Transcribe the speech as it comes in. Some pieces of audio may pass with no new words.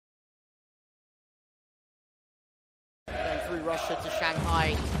through Russia to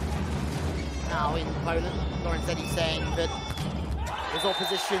Shanghai. Now in Poland, Lorenzetti saying that his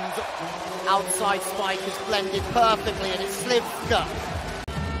opposition's outside spike has blended perfectly, and it's Slivka.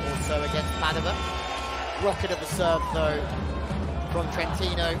 Also against Padova. Rocket of the serve though from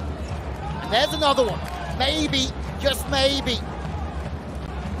Trentino. And there's another one. Maybe, just maybe,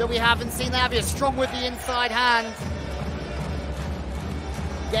 that we haven't seen. Lavia strong with the inside hand.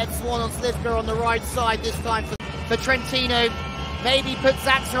 Gets one on Slivka on the right side this time for Trentino. Maybe puts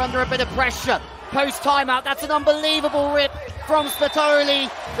Zaxa under a bit of pressure. Post timeout, that's an unbelievable rip from Spatoli.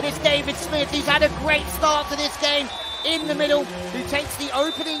 But it's David Smith, who's had a great start to this game in the middle, who takes the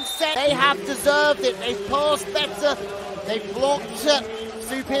opening set. They have deserved it. They've passed better. They've blocked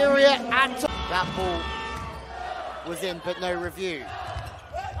superior at top. That ball was in, but no review.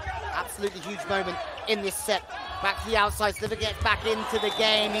 Absolutely huge moment in this set. Back to the outside, Slivka gets back into the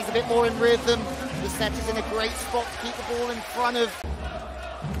game. He's a bit more in rhythm. The set is in a great spot to keep the ball in front of.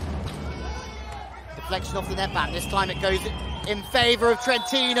 Deflection off the netband. This time it goes in favour of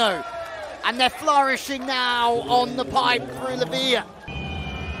Trentino. And they're flourishing now on the pipe through Lavia.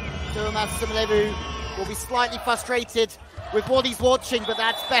 Tuomas Simolevu will be slightly frustrated with what he's watching, but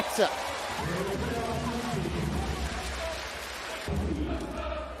that's better.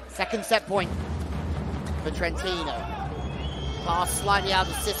 Second set point for Trentino. Pass slightly out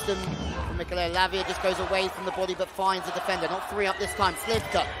of the system from Michele. Lavia just goes away from the body but finds the defender. Not three up this time.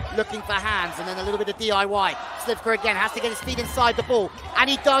 Slivka looking for hands and then a little bit of DIY. Slivka again has to get his feet inside the ball, and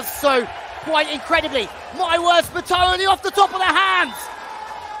he does so quite incredibly. My word, Spatoli off the top of the hands.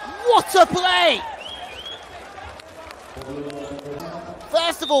 What a play!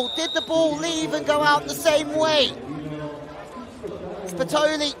 First of all, did the ball leave and go out the same way?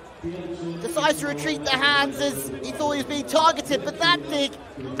 Spatoli decides to retreat the hands as he thought he was being targeted, but that dig,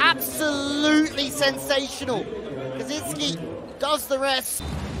 absolutely sensational. Kaczynski does the rest.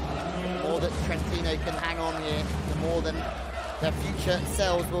 The more that Trentino can hang on here, the more than their future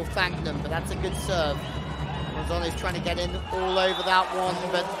selves will thank them, but that's a good serve. Gonzalo's trying to get in all over that one,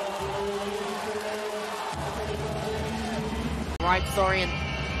 but... Right, sorry, and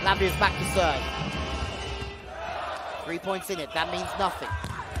Lavia's back to serve. 3 points in it, that means nothing.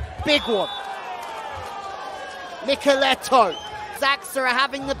 Big one. Micheletto. Zaxa are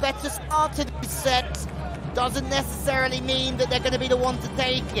having the better start to this set. Doesn't necessarily mean that they're going to be the one to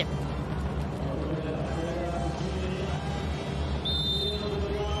take it.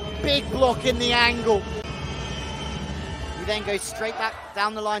 Big block in the angle. We then go straight back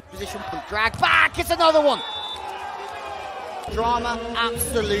down the line position. Drag back, it's another one. Drama,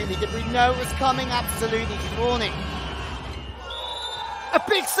 absolutely. Did we know it was coming? Absolutely. Warning. A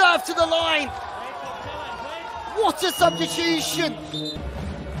big serve to the line. What a substitution.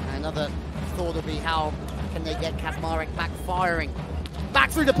 Another thought will be how can they get Kazmarek back firing.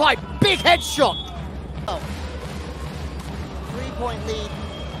 Back through the pipe. Big headshot. 3-point lead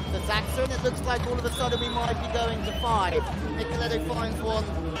for Zaxa, and it looks like all of a sudden we might be going to 5. Micheletto finds one.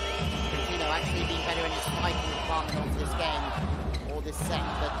 Trentino actually been better in his spiking department of this game, or this set,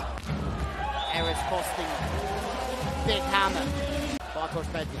 but errors costing big hammer. Bartosz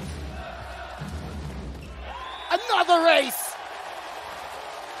Bednes. Another race!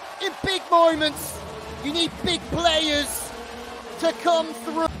 In big moments, you need big players to come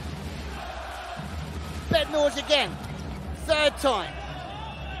through. Bednarz again, third time.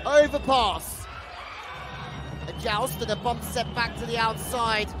 Overpass. A joust and a bump set back to the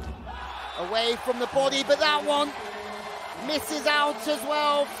outside. Away from the body, but that one misses out as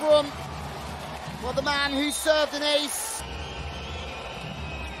well from, well, the man who served an ace.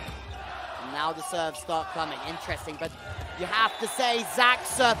 And now the serves start coming. Interesting, but you have to say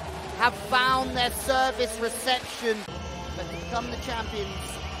Zaxa have found their service reception. But to become the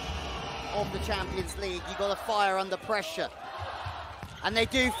champions of the Champions League, you've got to fire under pressure. And they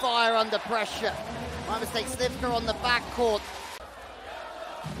do fire under pressure. My mistake, Slivka on the backcourt.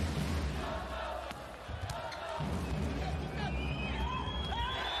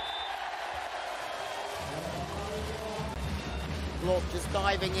 Block just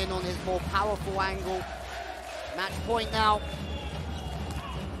diving in on his more powerful angle. Match point now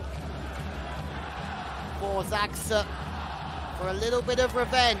for Zaxa for a little bit of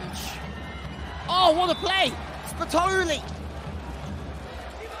revenge. Oh, what a play! Spatoli!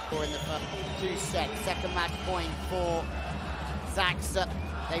 In the first 2 sets, second match point for Zaxa.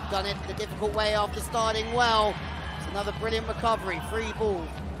 They've done it the difficult way after starting well. It's another brilliant recovery, free ball,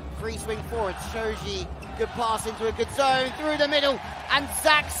 free swing forward. Shoji, good pass into a good zone, through the middle, and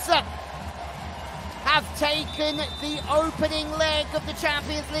Zaxa have taken the opening leg of the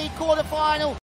Champions League quarterfinal.